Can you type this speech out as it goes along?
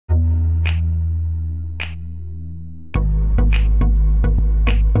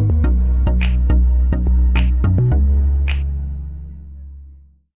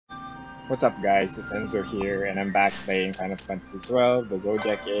What's up guys, it's Enzo here and I'm back playing Final Fantasy XII, the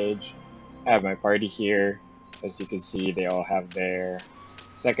Zodiac Age. I have my party here. As you can see, they all have their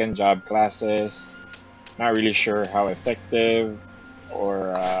second job classes. Not really sure how effective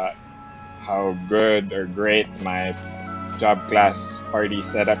or how good or great my job class party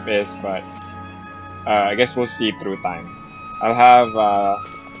setup is, but I guess we'll see through time. I'll have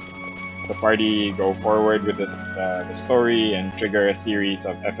the party go forward with the story and trigger a series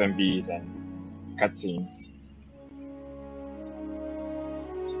of FMVs and cutscenes.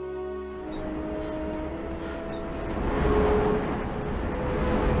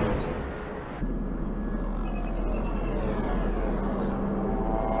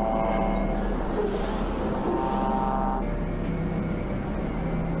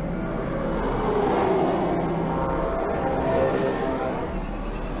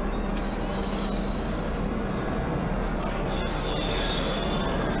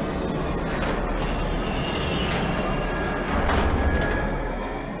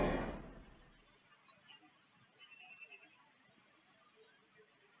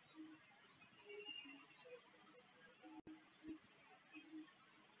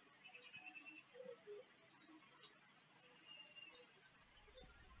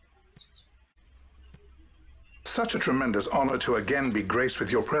 Such a tremendous honor to again be graced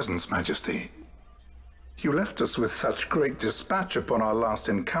with your presence, Majesty. You left us with such great dispatch upon our last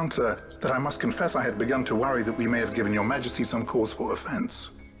encounter that I must confess I had begun to worry that we may have given your Majesty some cause for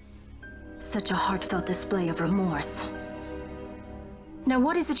offense. Such a heartfelt display of remorse. Now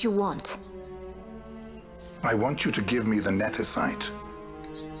what is it you want? I want you to give me the Nethicite.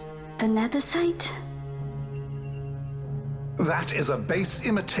 The Nethicite? That is a base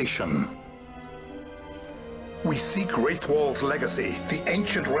imitation. We seek Wraithwall's legacy, the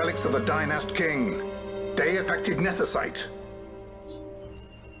ancient relics of the Dynast King. Day-affected Nethicite.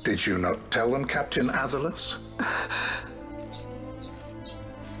 Did you not tell them, Captain Azalus?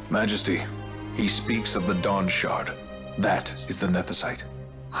 Majesty, he speaks of the Dawn Shard. That is the Nethicite.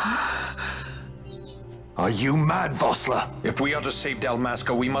 Are you mad, Vossla? If we are to save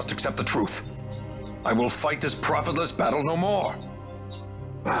Dalmasca, we must accept the truth. I will fight this profitless battle no more.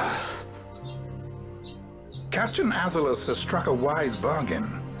 Captain Azalus has struck a wise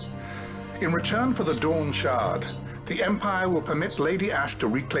bargain. In return for the Dawn Shard, the Empire will permit Lady Ashe to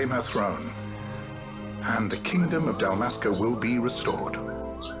reclaim her throne, and the Kingdom of Dalmasca will be restored.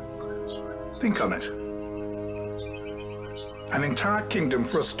 Think on it. An entire kingdom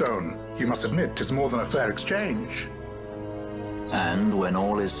for a stone, you must admit, is more than a fair exchange. And when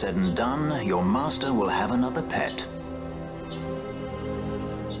all is said and done, your master will have another pet.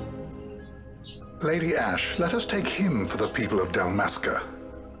 Lady Ashe, let us take him for the people of Dalmasca.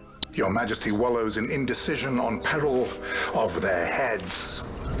 Your Majesty wallows in indecision on peril of their heads.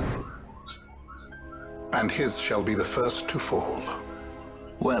 And his shall be the first to fall.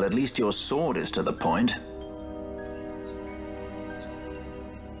 Well, at least your sword is to the point.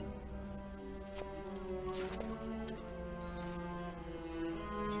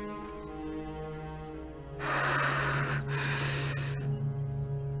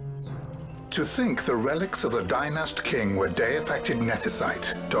 To think the relics of the Dynast King were day-affected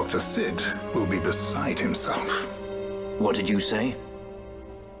Nethicite, Dr. Cid will be beside himself. What did you say?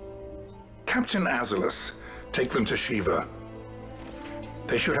 Captain Azalus, take them to Shiva.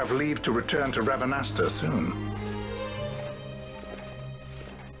 They should have leave to return to Rabanastre soon.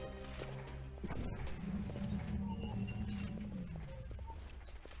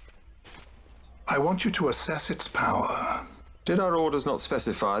 I want you to assess its power. Did our orders not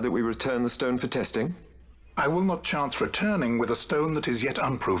specify that we return the stone for testing? I will not chance returning with a stone that is yet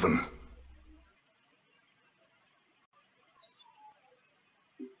unproven.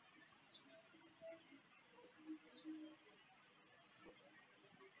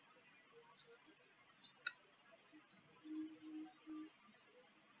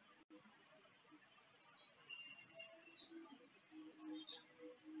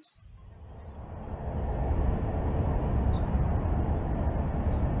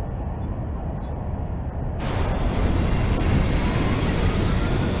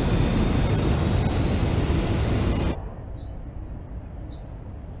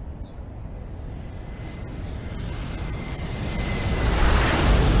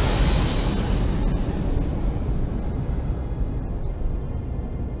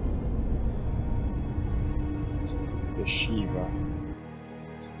 Shiva.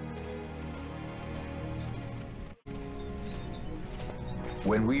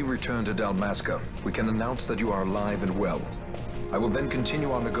 When we return to Dalmasca, we can announce that you are alive and well. I will then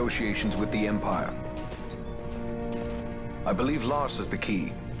continue our negotiations with the Empire. I believe Lars has the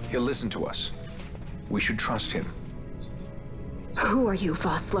key. He'll listen to us. We should trust him. Who are you,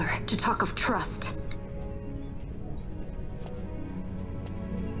 Vossler, to talk of trust?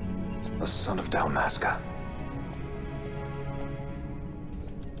 The son of Dalmasca.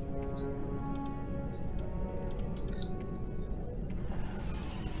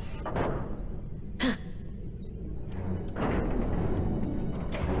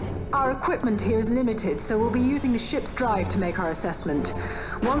 Our equipment here is limited, so we'll be using the ship's drive to make our assessment.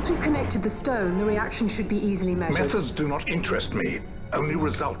 Once we've connected the stone, the reaction should be easily measured. Methods do not interest me, only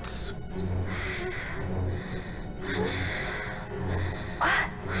results.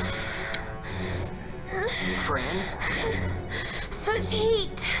 Fran? Such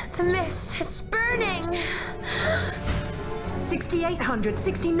heat! The mist, it's burning! 6,800,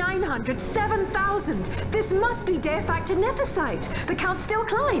 6,900, 7,000! This must be Deifacted Nethicite! The count still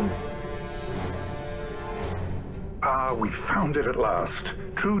climbs! Ah, we found it at last.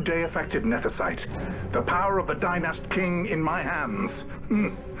 True Deifacted Nethicite. The power of the Dynast King in my hands.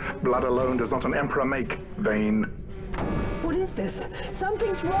 Blood alone does not an emperor make, Vayne. What is this?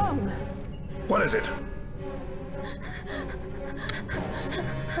 Something's wrong! What is it?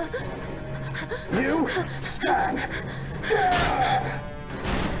 You stand.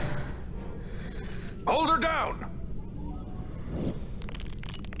 Hold her down!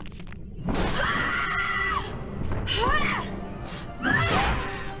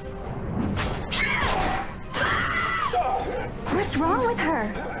 What's wrong with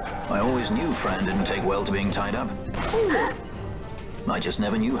her? I always knew Fran didn't take well to being tied up. I just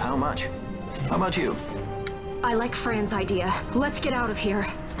never knew how much. How about you? I like Fran's idea. Let's get out of here.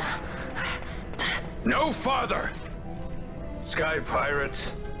 No farther! Sky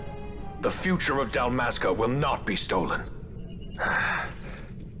Pirates, the future of Dalmasca will not be stolen.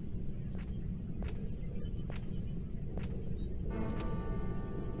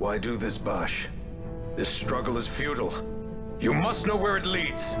 Why do this, Bash? This struggle is futile. You must know where it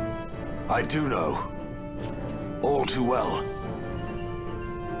leads. I do know. All too well.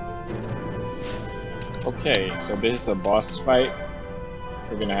 Okay, so this is a boss fight.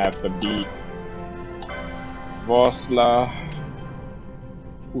 We're gonna have to beat Vossler.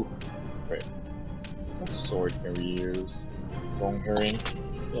 Ooh, wait. What sword can we use? Ring?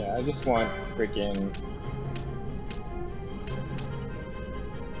 Yeah, I just want freaking.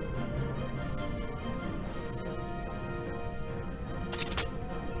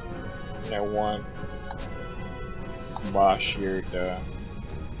 I want Bosch here to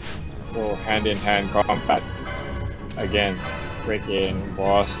go hand-in-hand combat against freaking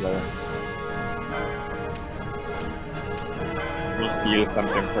Vossler. Let me steal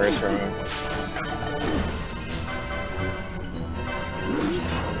something first from him.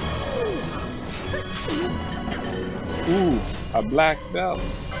 Ooh, a black belt.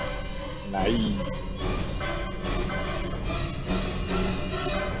 Nice.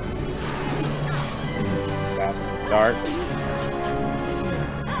 Fast and dark.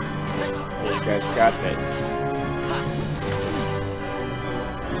 You guys got this.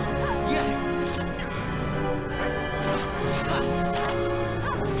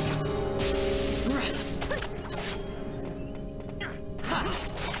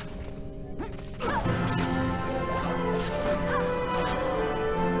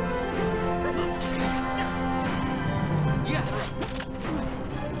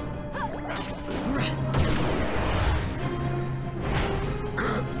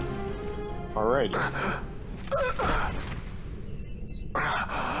 Alright.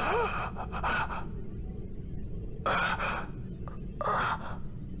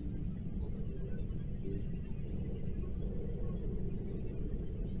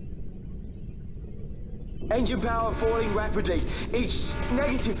 Engine power falling rapidly. Each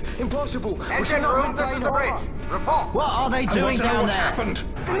negative, impossible. Engine room, this is the bridge. Report. What are they doing down What's there? happened?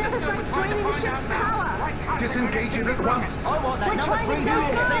 The Nethicite's draining the ship's power! Disengage it at once. I want that We're number trying 3 to get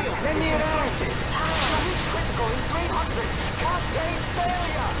unit it. seal. Let me It's in. infected. Charge critical in 300. Cascade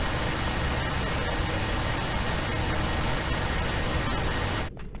failure.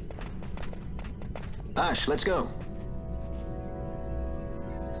 Ash, let's go.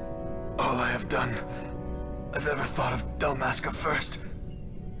 All I have done, I've ever thought of Dalmasca first.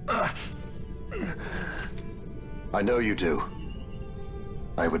 I know you do.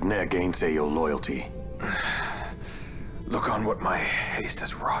 I would ne'er gainsay your loyalty. Look on what my haste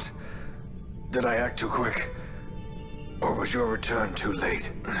has wrought. Did I act too quick? Or was your return too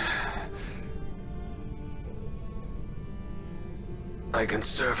late? I can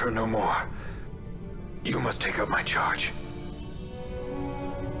serve her no more. You must take up my charge.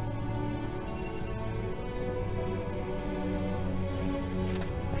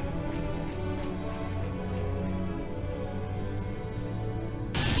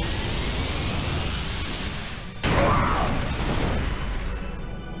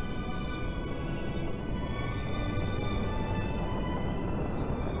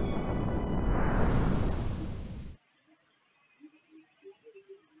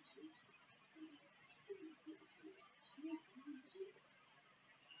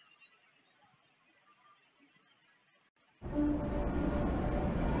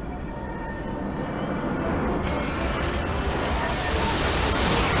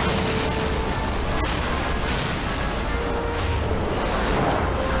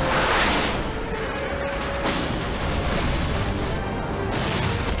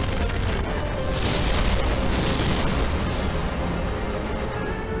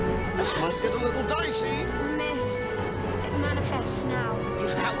 This might get a little dicey. Mist. It manifests now.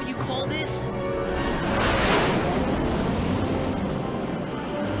 Is that what you call this?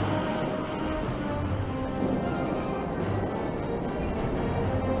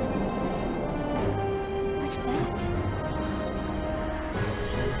 What's that?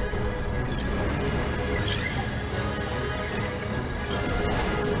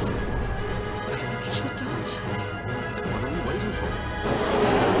 It's the dawn shard. What are we waiting for?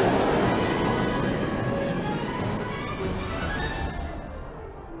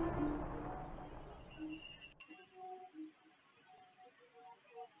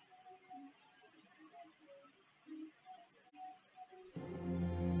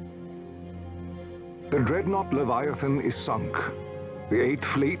 The dreadnought Leviathan is sunk. The 8th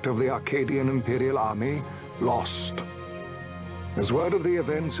Fleet of the Arcadian Imperial Army lost. As word of the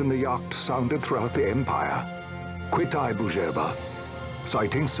events in the yacht sounded throughout the Empire, quit I Bujeba,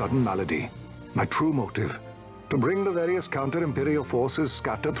 citing sudden malady. My true motive, to bring the various counter-imperial forces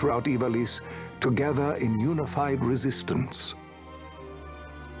scattered throughout Ivalice together in unified resistance.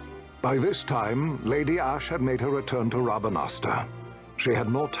 By this time, Lady Ash had made her return to Rabanastre. She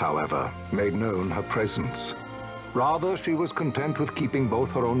had not, however, made known her presence. Rather, she was content with keeping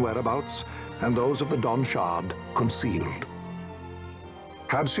both her own whereabouts and those of the Don Shard concealed.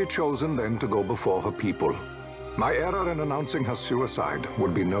 Had she chosen then to go before her people, my error in announcing her suicide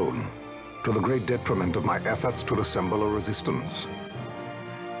would be known, to the great detriment of my efforts to assemble a resistance.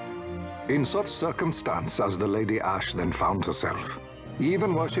 In such circumstance as the Lady Ash then found herself,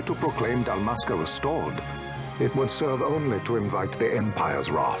 even were she to proclaim Dalmasca restored, it would serve only to invite the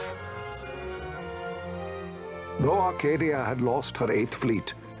Empire's wrath. Though Arcadia had lost her 8th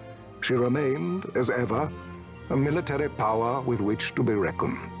Fleet, she remained, as ever, a military power with which to be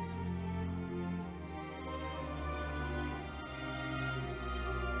reckoned.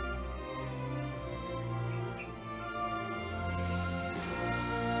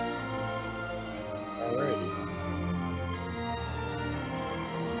 Alrighty.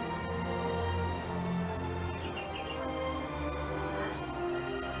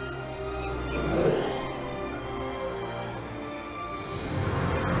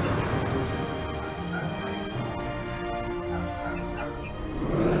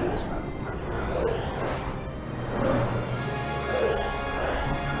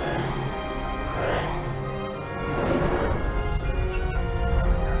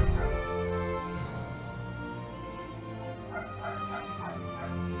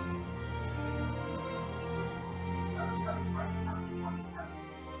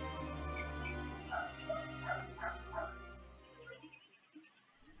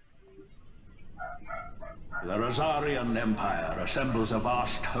 The Rosarian Empire assembles a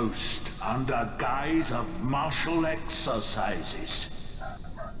vast host under guise of martial exercises.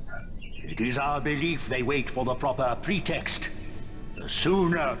 It is our belief they wait for the proper pretext, the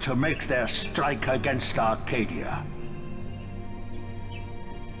sooner to make their strike against Arcadia.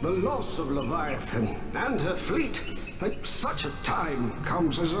 The loss of Leviathan and her fleet at such a time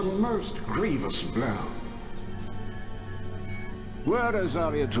comes as a most grievous blow. Were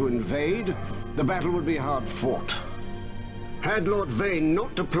Rosaria to invade, the battle would be hard fought. Had Lord Vane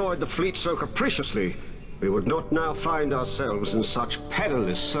not deployed the fleet so capriciously, we would not now find ourselves in such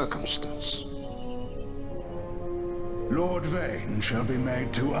perilous circumstance. Lord Vane shall be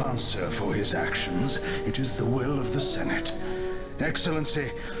made to answer for his actions. It is the will of the Senate.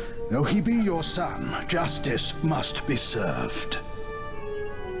 Excellency, though he be your son, justice must be served.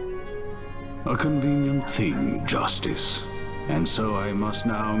 A convenient thing, justice. And so I must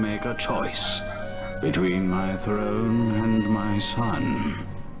now make a choice between my throne and my son.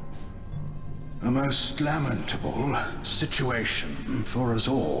 A most lamentable situation for us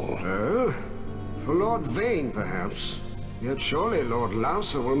all. Oh? For Lord Vane, perhaps. Yet surely Lord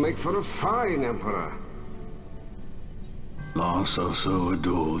Lauser will make for a fine emperor. Lauser so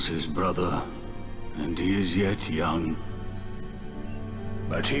adores his brother, and he is yet young.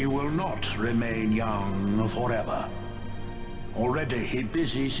 But he will not remain young forever. Already he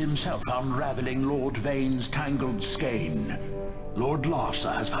busies himself unraveling Lord Vane's tangled skein. Lord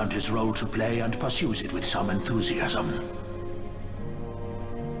Larsa has found his role to play and pursues it with some enthusiasm.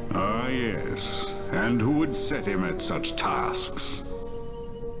 Ah, yes. And who would set him at such tasks?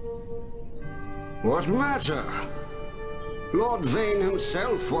 What matter? Lord Vane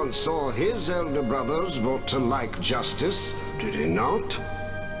himself once saw his elder brothers brought to like justice, did he not?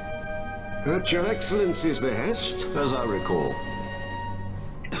 At your Excellency's behest, as I recall.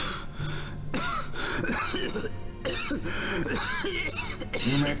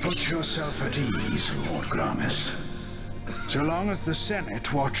 You may put yourself at ease, Lord Gramis. So long as the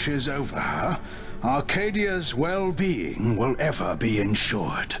Senate watches over her, Arcadia's well-being will ever be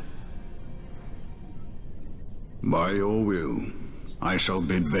ensured. By your will, I shall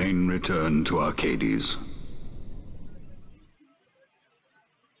bid Vane return to Arcades.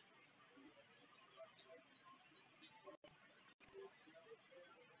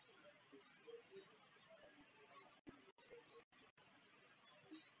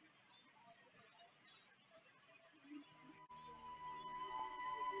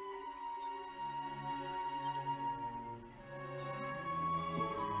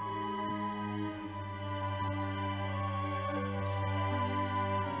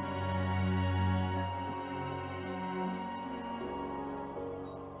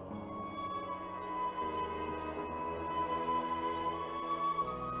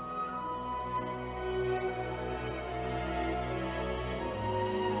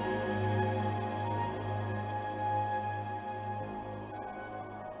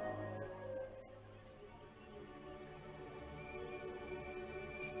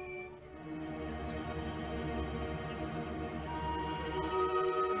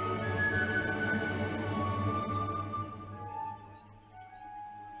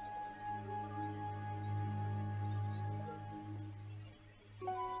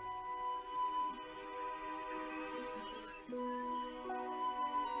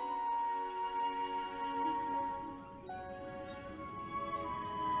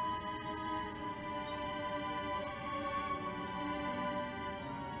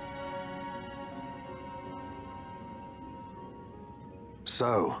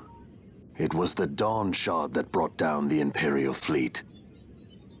 So, it was the Dawn Shard that brought down the Imperial fleet.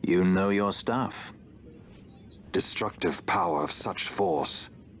 You know your stuff. Destructive power of such force.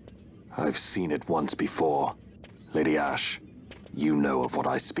 I've seen it once before. Lady Ash, you know of what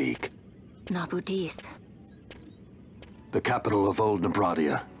I speak. Nabudis. The capital of Old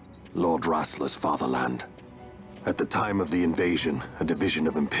Nebradia, Lord Rassler's fatherland. At the time of the invasion, a division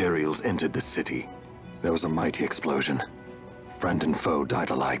of Imperials entered the city. There was a mighty explosion. Friend and foe died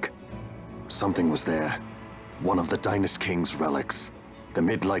alike. Something was there. One of the Dynast King's relics. The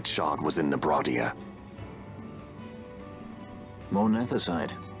Midlight Shard was in Nebradia. More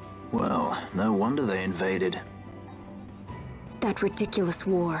Nethicite. Well, no wonder they invaded. That ridiculous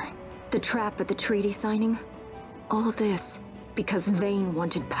war. The trap at the treaty signing. All this because Vane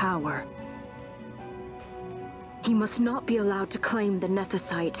wanted power. He must not be allowed to claim the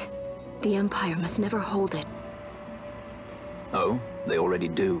Nethicite. The Empire must never hold it. Oh, they already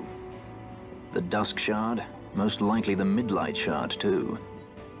do. The Dusk Shard, most likely the Midlight Shard too.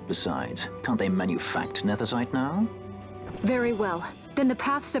 Besides, can't they manufacture Nethicite now? Very well. Then the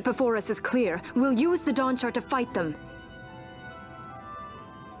path set before us is clear. We'll use the Dawn Shard to fight them.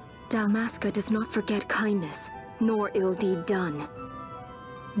 Dalmasca does not forget kindness, nor ill deed done.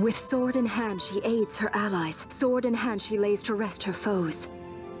 With sword in hand, she aids her allies. Sword in hand, she lays to rest her foes.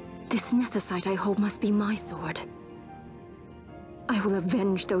 This Nethicite I hold must be my sword. I will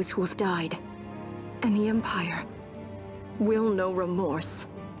avenge those who have died, and the Empire will know remorse.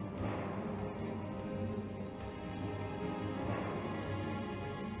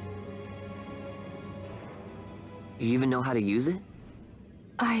 You even know how to use it?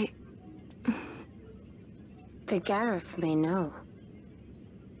 The Garif may know.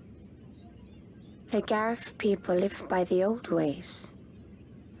 The Garif people live by the old ways.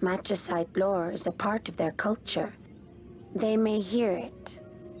 Magicite lore is a part of their culture. They may hear it,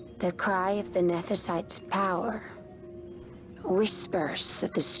 the cry of the Nethicite's power. Whispers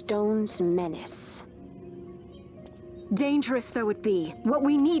of the stone's menace. Dangerous though it be, what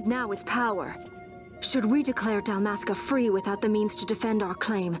we need now is power. Should we declare Dalmasca free without the means to defend our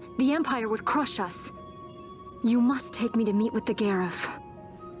claim, the Empire would crush us. You must take me to meet with the Garif.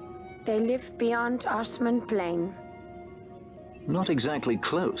 They live beyond Osman Plain. Not exactly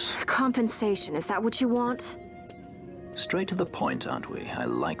close. Compensation, is that what you want? Straight to the point, aren't we? I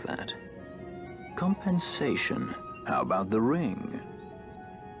like that. Compensation. How about the ring?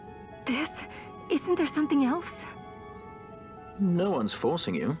 This? Isn't there something else? No one's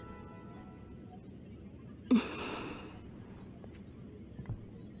forcing you.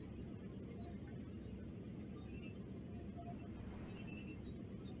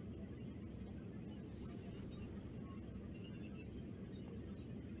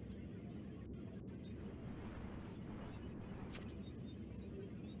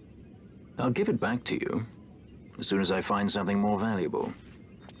 I'll give it back to you as soon as I find something more valuable.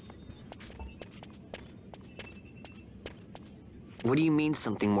 What do you mean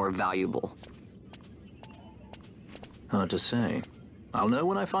something more valuable? Hard to say. I'll know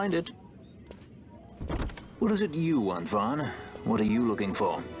when I find it. What is it you want, Vaughn? What are you looking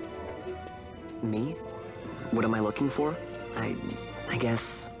for? Me? What am I looking for? I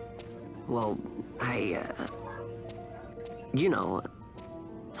guess... Well, you know...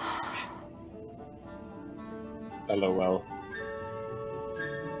 LOL.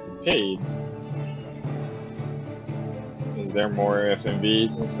 Jade. Is there more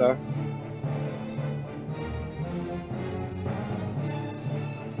FMVs and stuff?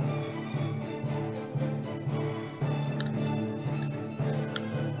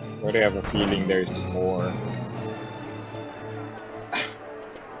 Or do I have a feeling there's more?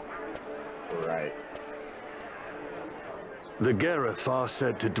 Right. The Gareth are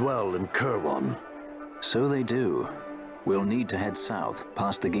said to dwell in Kirwan. So they do. We'll need to head south,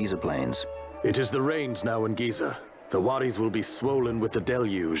 past the Giza Plains. It is the rains now in Giza. The wadis will be swollen with the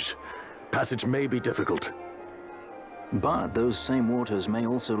deluge. Passage may be difficult. But those same waters may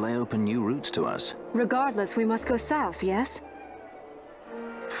also lay open new routes to us. Regardless, we must go south, yes?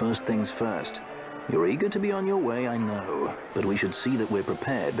 First things first. You're eager to be on your way, I know. But we should see that we're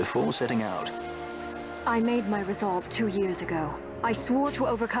prepared before setting out. I made my resolve 2 years ago. I swore to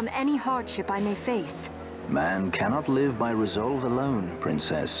overcome any hardship I may face. Man cannot live by resolve alone,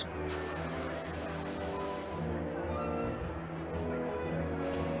 Princess.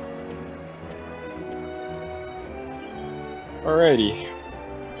 Alrighty.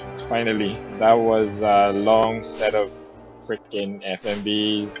 Finally, that was a long set of freaking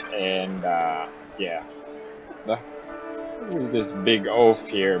FMVs, and yeah. This big oaf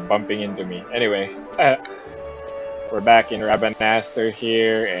here bumping into me. Anyway, we're back in Rabanastre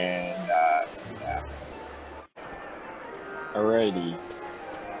here, and yeah. Alrighty.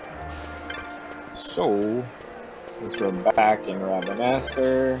 So, since we're back in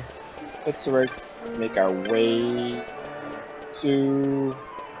Rabanastre, let's make our way to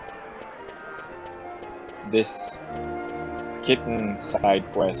this kitten side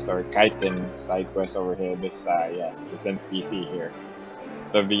quest, or chitin side quest over here. This yeah, this NPC here,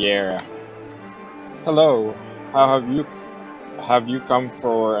 the Vieira. Hello, how have you come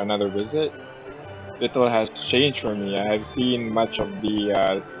for another visit? Little has changed for me. I have seen much of the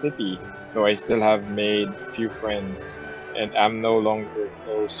city, though I still have made few friends, and I'm no longer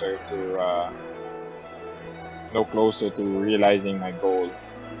closer to realizing my goal.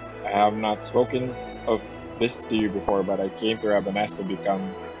 I have not spoken of this to you before, but I came to Rabanastre to become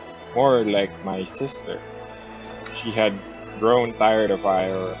more like my sister. She had grown tired of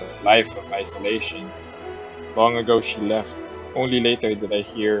our life of isolation. Long ago she left. Only later did I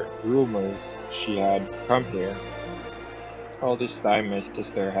hear rumors she had come here. All this time my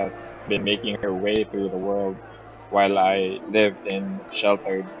sister has been making her way through the world, while I lived in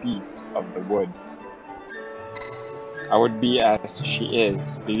sheltered peace of the wood. I would be as she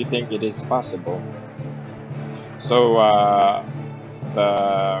is. Do you think it is possible? So,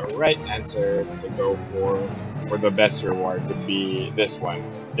 the right answer to go for the best reward would be this one.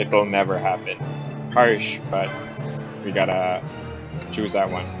 It'll never happen. Harsh, but we gotta choose that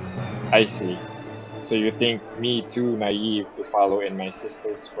one. I see. So you think me too naive to follow in my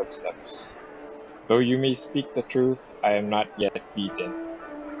sister's footsteps? Though you may speak the truth, I am not yet beaten.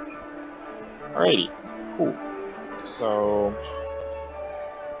 Alrighty, cool. So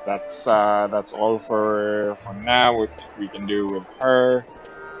that's all for now. What we can do with her.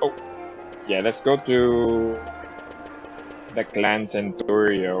 Oh, yeah. Let's go to the Clan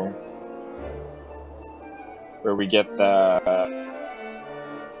Centurio, where we get the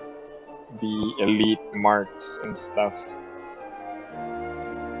elite marks and stuff.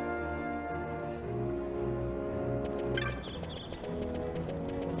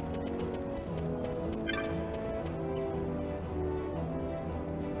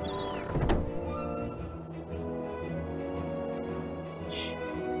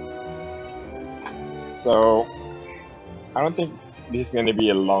 So, I don't think this is gonna be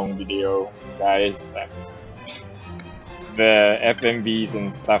a long video, guys. The FMVs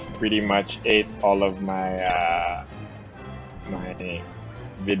and stuff pretty much ate all of my my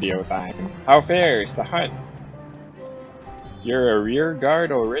video time. How fair is the hunt? You're a rear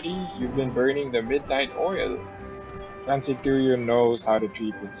guard already? You've been burning the midnight oil. Clan Centurion knows how to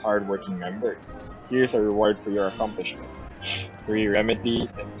treat its hardworking members. Here's a reward for your accomplishments. 3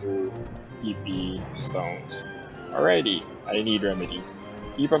 remedies and 2 TP stones. Alrighty, I need remedies.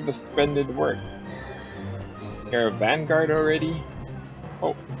 Keep up the splendid work. You're a vanguard already?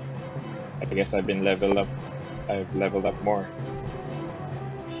 Oh, I guess I've leveled up more.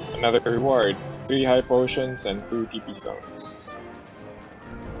 Another reward, 3 high potions and 2 TP stones.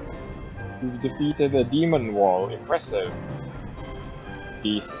 You've defeated the demon wall, impressive.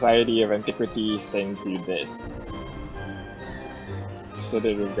 The Society of Antiquity sends you this.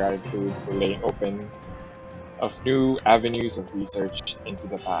 Consider with gratitude for laying open of new avenues of research into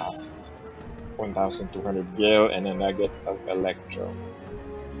the past. 1,200 gil and a nugget of electro.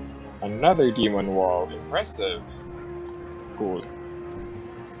 Another demon wall. Impressive. Cool.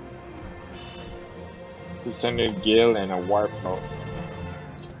 600 gil and a warp note.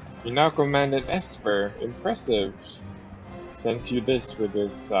 You now command an Esper. Impressive. Sends you this with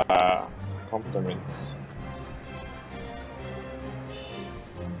his compliments.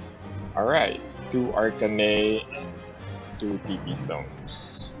 Alright. 2 Arcanae and 2 TP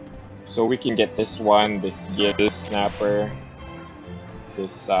stones. So we can get this one, this Gil Snapper,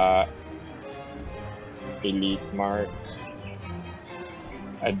 this Elite Mark,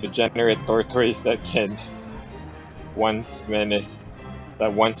 a degenerate tortoise that can once menace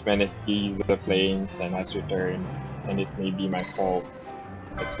ease the plains and has returned, and it may be my fault.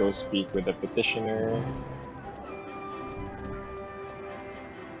 Let's go speak with the petitioner.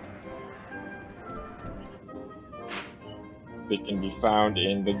 They can be found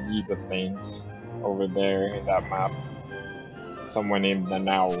in the Giza Plains, over there in that map. Someone named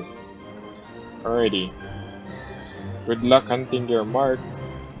Nanao. Alrighty. Good luck hunting your mark.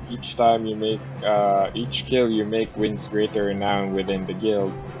 Each time you make, each kill you make wins greater renown within the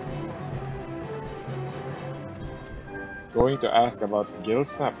guild. Going to ask about the Guild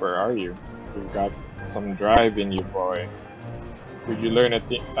Snapper, are you? You've got some drive in you, boy. Could you learn a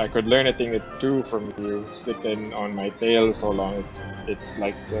thing? I could learn a thing or two from you. Sitting on my tail so long, it's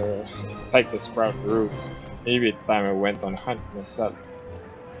like the sprout roots. Maybe it's time I went on a hunt myself.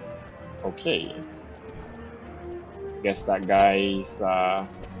 Okay. Guess that guy's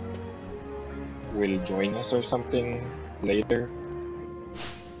will join us or something later.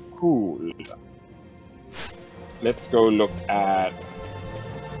 Cool. Let's go look at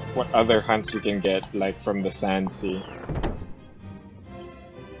what other hunts we can get, like from the Sand Sea.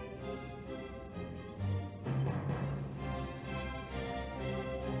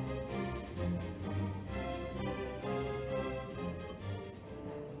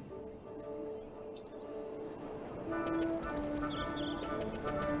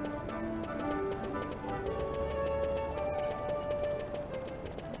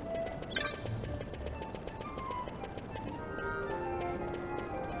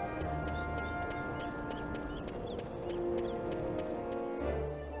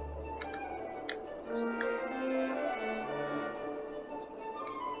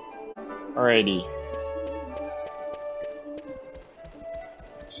 Alrighty.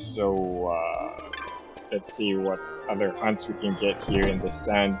 So, let's see what other hunts we can get here in the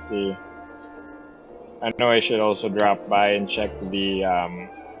Sand Sea. I know I should also drop by and check the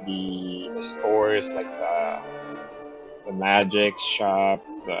stores, like the magic shop,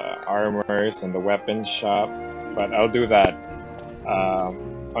 the armors, and the weapons shop. But I'll do that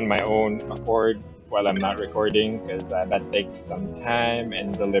on my own accord while I'm not recording, because that takes some time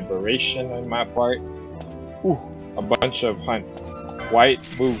and deliberation on my part. Ooh, a bunch of hunts. White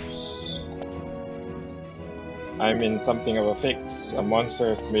moose. I'm in something of a fix. A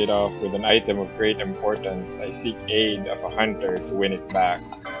monster is made off with an item of great importance. I seek aid of a hunter to win it back.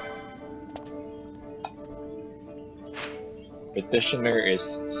 Petitioner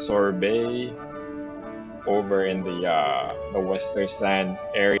is Sorbet over in the Western Sand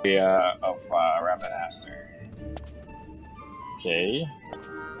area of Rabanastre. Okay.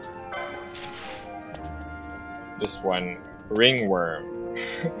 This one, Ringworm.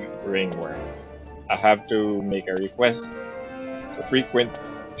 Ringworm. I have to make a request to frequent.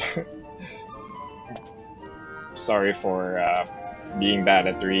 Sorry for being bad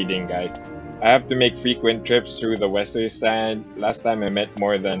at reading, guys. I have to make frequent trips through the Western Sand. Last time I met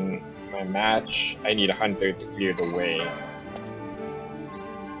more than my match. I need a hunter to clear the way.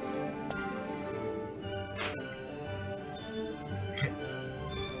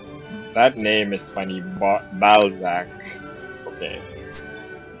 That name is funny. Balzac. Okay.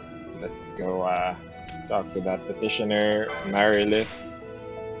 Let's go talk to that petitioner, Marilith.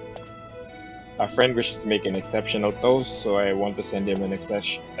 A friend wishes to make an exceptional toast, so I want to send him an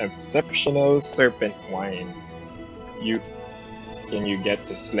exceptional serpent wine. Can you get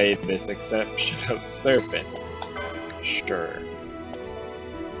to slay this exceptional serpent? Sure.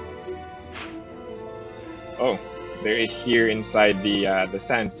 Oh, they're here inside the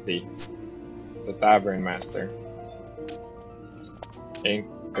Sand Sea. The Tavern Master.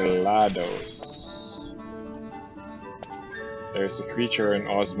 Enclados. There's a creature in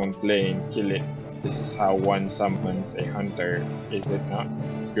Osmond Plain. Kill it. This is how one summons a hunter. Is it not?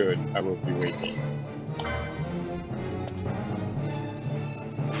 Good. I will be waiting.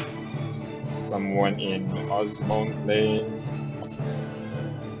 someone in Osmond Lane.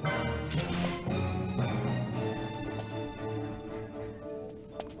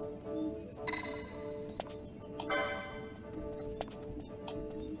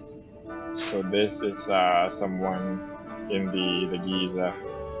 So this is someone in the Giza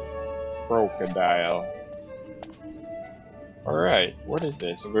crocodile. Alright, what is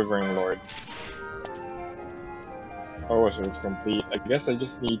this? Wyvern Lord. Oh, so it's complete. I guess I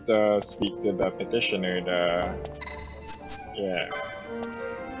just need to speak to the petitioner. Yeah.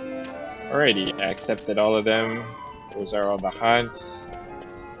 Alrighty, I accepted all of them. Those are all the hunts.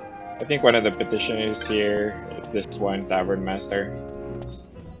 I think one of the petitioners here is this one, Tavern Master.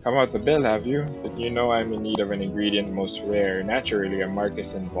 Come out the bill, have you? But you know I'm in need of an ingredient most rare. Naturally, a mark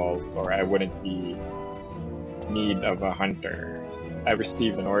is involved, or I wouldn't be in need of a hunter. I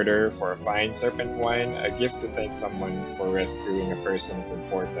received an order for a fine serpent wine, a gift to thank someone for rescuing a person of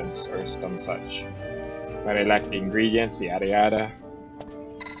importance, or some such. But I lack the ingredients, yada yada.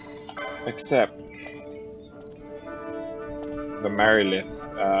 Except the Marilith.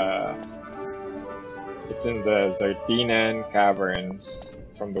 It's in the Zartinan Caverns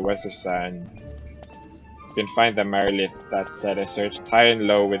from the Western Sand. You can find the Marilith that said I searched high and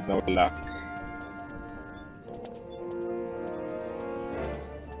low with no luck.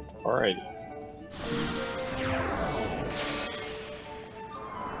 Alrighty.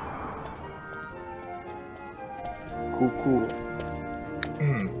 Cool.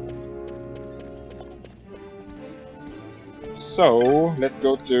 So let's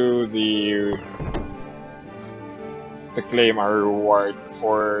go to the claim our reward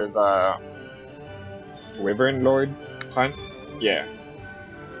for the Wyvern Lord hunt. Yeah.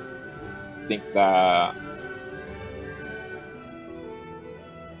 I think our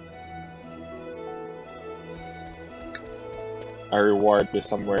reward is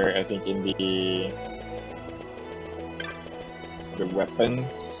somewhere, I think, in the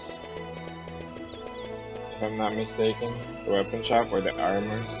weapons, if I'm not mistaken. The weapon shop or the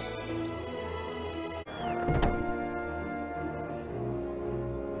armors.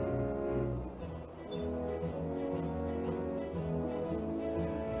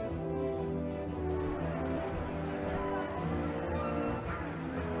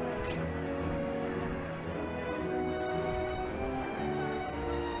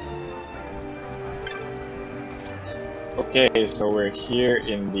 Okay, so we're here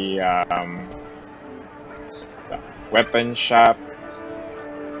in the weapon shop.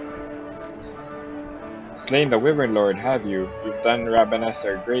 Slain the Wyvern Lord, have you? You've done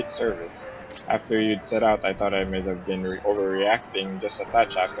Rabanastre a great service. After you'd set out, I thought I might have been overreacting just a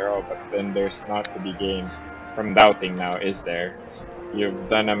touch after all, but then there's not to be gained from doubting now, is there? You've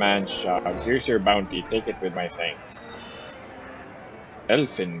done a man's job. Here's your bounty. Take it with my thanks.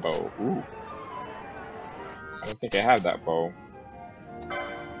 Elfin bow. Ooh. I don't think I have that bow.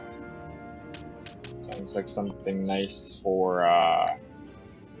 Sounds like something nice for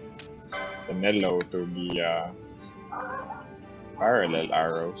the Nello to be parallel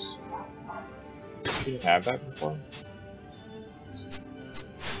arrows. Did you have that before?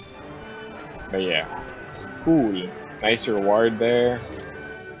 But yeah, cool. Nice reward there.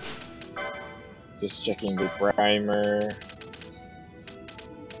 Just checking the primer.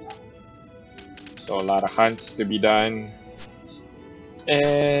 So a lot of hunts to be done.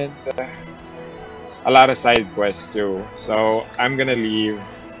 And a lot of side quests too. So I'm gonna leave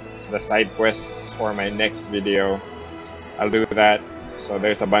the side quests for my next video. I'll do that. So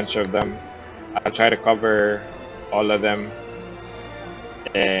there's a bunch of them. I'll try to cover all of them.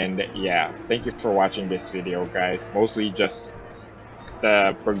 And yeah, thank you for watching this video, guys. Mostly just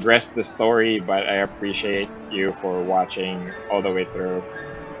to progress the story, but I appreciate you for watching all the way through.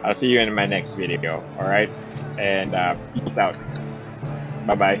 I'll see you in my next video, alright? And peace out.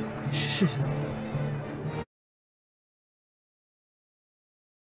 Bye-bye.